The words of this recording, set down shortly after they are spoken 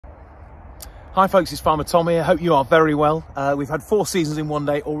Hi folks, it's Farmer Tom here. Hope you are very well. We've had 4 seasons in one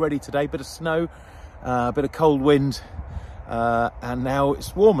day already today. Bit of snow, bit of cold wind, and now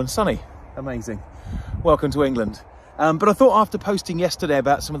it's warm and sunny. Amazing. Welcome to England. But I thought after posting yesterday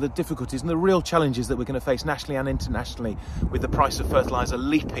about some of the difficulties and the real challenges that we're going to face nationally and internationally with the price of fertiliser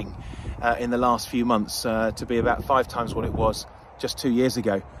leaping in the last few months to be about 5 times what it was just 2 years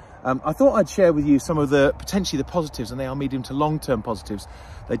ago. I thought I'd share with you some of the potentially the positives, and they are medium to long-term positives.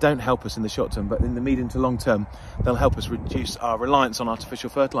 They don't help us in the short term, but in the medium to long term, they'll help us reduce our reliance on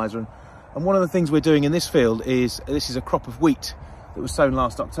artificial fertiliser. And one of the things we're doing in this field is, this is a crop of wheat that was sown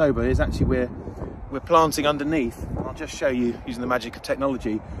last October, is actually we're planting underneath. I'll just show you, using the magic of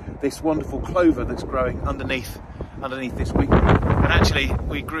technology, this wonderful clover that's growing underneath this wheat. And actually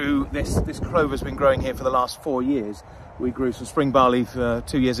we grew this clover's been growing here for the last 4 years. We grew some spring barley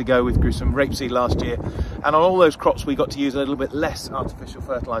 2 years ago, we grew some rapeseed last year, and on all those crops we got to use a little bit less artificial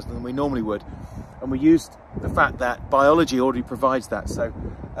fertiliser than we normally would. And we used the fact that biology already provides that. So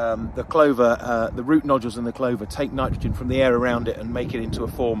the clover, the root nodules in the clover take nitrogen from the air around it and make it into a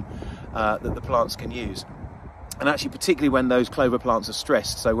form that the plants can use. And actually, particularly when those clover plants are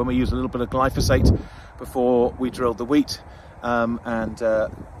stressed, so when we use a little bit of glyphosate before we drilled the wheat, and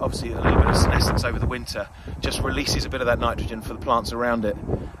obviously a little bit of senescence over the winter, just releases a bit of that nitrogen for the plants around it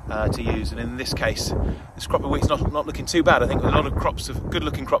to use. And in this case, this crop of wheat's not looking too bad. I think there's a lot of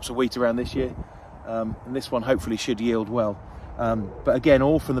good-looking crops of wheat around this year, and this one hopefully should yield well. But again,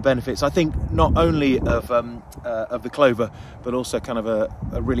 all from the benefits, I think, not only of the clover, but also kind of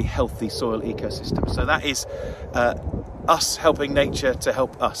a really healthy soil ecosystem. So that is us helping nature to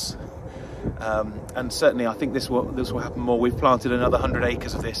help us. And certainly I think this will happen more. We've planted another 100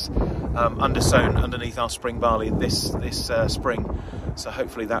 acres of this undersown underneath our spring barley this spring, so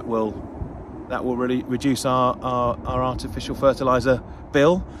hopefully that will really reduce our artificial fertiliser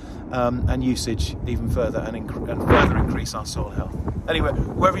bill and usage even further, and further increase our soil health. Anyway,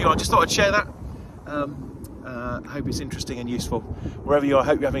 wherever you are, just thought I'd share that. Hope it's interesting and useful. Wherever you are, I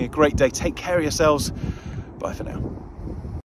hope you're having a great day. Take care of yourselves. Bye for now.